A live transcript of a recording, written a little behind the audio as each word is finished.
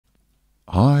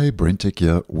Hi, BrenTech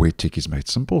here, where tech is made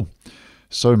simple.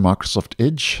 So Microsoft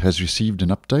Edge has received an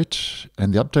update,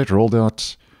 and the update rolled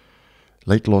out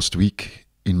late last week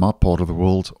in my part of the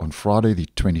world on Friday the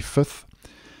 25th.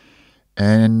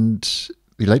 And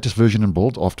the latest version in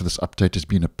bold after this update has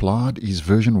been applied is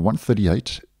version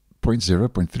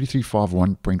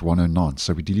 138.0.3351.109.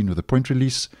 So we're dealing with a point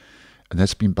release, and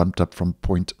that's been bumped up from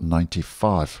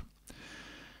 0.95.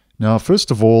 Now, first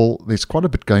of all, there's quite a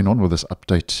bit going on with this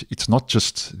update. It's not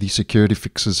just the security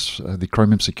fixes, the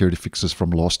Chromium security fixes from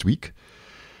last week.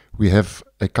 We have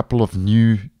a couple of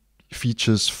new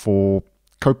features for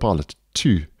Copilot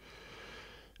too.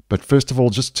 But first of all,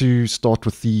 just to start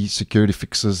with the security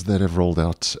fixes that have rolled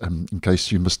out, in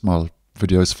case you missed my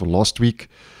videos for last week,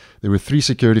 there were 3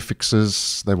 security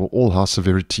fixes. They were all high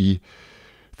severity.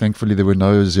 Thankfully, there were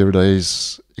no 0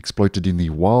 days exploited in the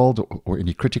wild or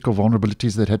any critical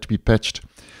vulnerabilities that had to be patched.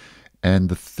 And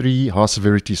the 3 high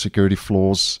severity security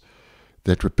flaws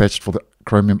that were patched for the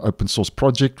Chromium open source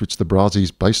project, which the browser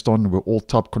is based on, were all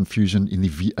type confusion in the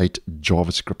V8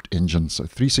 JavaScript engine. So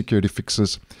 3 security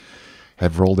fixes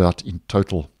have rolled out in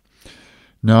total.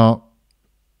 Now,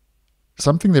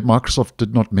 something that Microsoft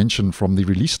did not mention from the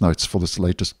release notes for this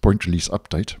latest point release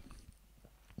update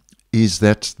is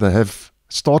that they have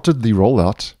started the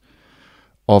rollout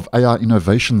of AI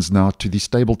innovations now to the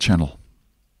stable channel.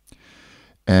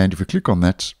 And if we click on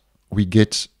that, we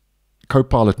get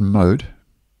Copilot mode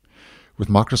with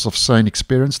Microsoft saying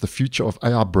experience the future of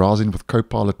AI browsing with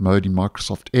Copilot mode in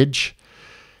Microsoft Edge.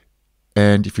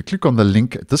 And if you click on the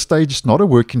link, at this stage, it's not a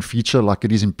working feature like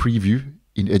it is in preview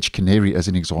in Edge Canary as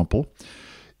an example.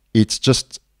 It's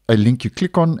just a link you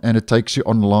click on and it takes you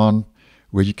online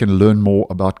where you can learn more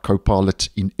about Copilot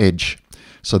in Edge.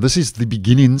 So this is the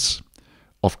beginnings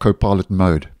of Copilot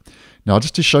mode. Now,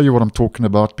 just to show you what I'm talking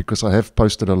about, because I have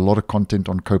posted a lot of content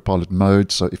on Copilot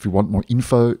mode, so if you want more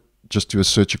info, just do a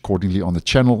search accordingly on the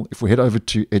channel. If we head over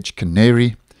to Edge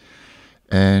Canary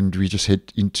and we just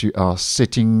head into our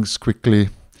settings quickly,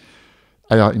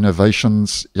 AI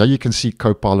innovations, here you can see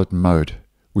Copilot mode,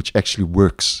 which actually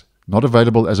works. Not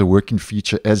available as a working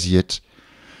feature as yet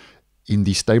in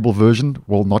the stable version,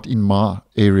 well, not in my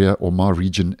area or my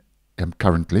region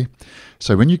currently.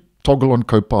 So when you toggle on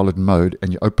Copilot mode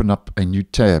and you open up a new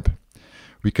tab,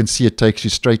 we can see it takes you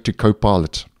straight to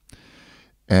Copilot.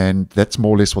 And that's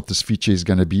more or less what this feature is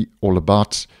going to be all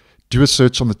about. Do a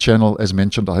search on the channel. As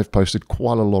mentioned, I have posted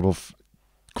quite a lot of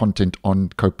content on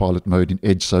Copilot mode in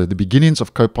Edge. So the beginnings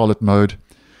of Copilot mode,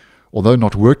 although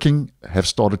not working, have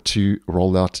started to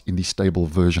roll out in the stable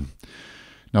version.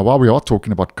 Now, while we are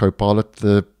talking about Copilot,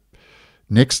 the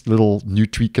next little new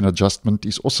tweak and adjustment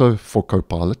is also for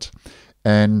Copilot.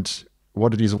 And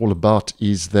what it is all about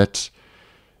is that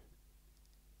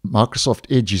Microsoft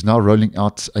Edge is now rolling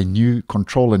out a new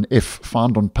Control and F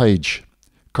found on page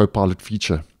Copilot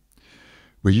feature,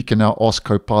 where you can now ask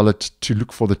Copilot to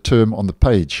look for the term on the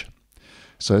page.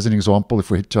 So as an example,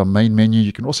 if we head to our main menu,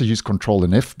 you can also use Control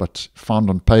and F, but found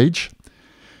on page.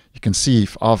 You can see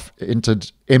if I've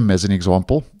entered M as an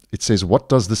example, it says, what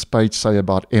does this page say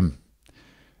about M?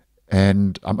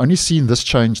 And I'm only seeing this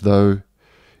change, though,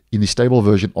 in the stable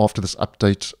version after this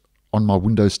update on my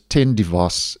Windows 10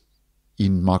 device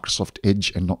in Microsoft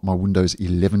Edge and not my Windows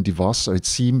 11 device. So it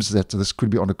seems that this could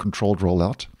be on a controlled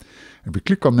rollout. And we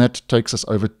click on that, it takes us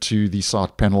over to the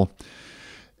side panel.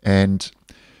 And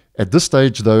at this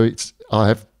stage, though, I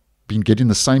have been getting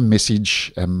the same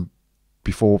message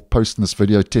before posting this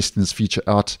video, testing this feature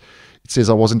out. It says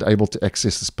I wasn't able to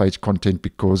access this page content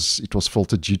because it was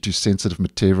filtered due to sensitive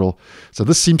material. So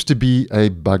this seems to be a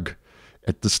bug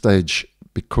at this stage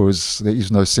because there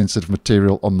is no sensitive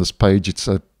material on this page. It's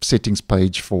a settings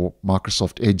page for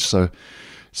Microsoft Edge. So it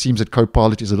seems that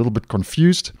Copilot is a little bit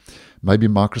confused. Maybe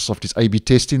Microsoft is A/B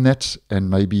testing that and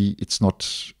maybe it's not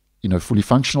fully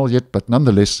functional yet. But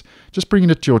nonetheless, just bringing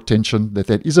it to your attention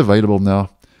that is available now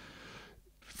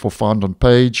for found on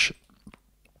page.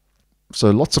 So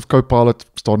lots of Copilot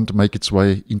starting to make its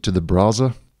way into the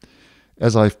browser.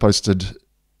 As I've posted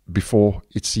before,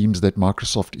 it seems that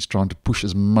Microsoft is trying to push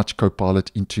as much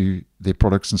Copilot into their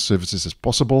products and services as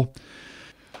possible.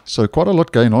 So quite a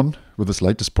lot going on with this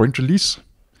latest point release.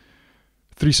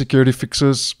 3 security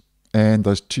fixes and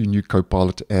those 2 new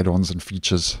Copilot add-ons and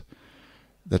features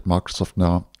that Microsoft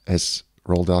now has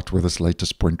rolled out with this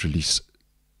latest point release.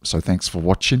 So thanks for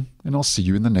watching, and I'll see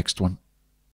you in the next one.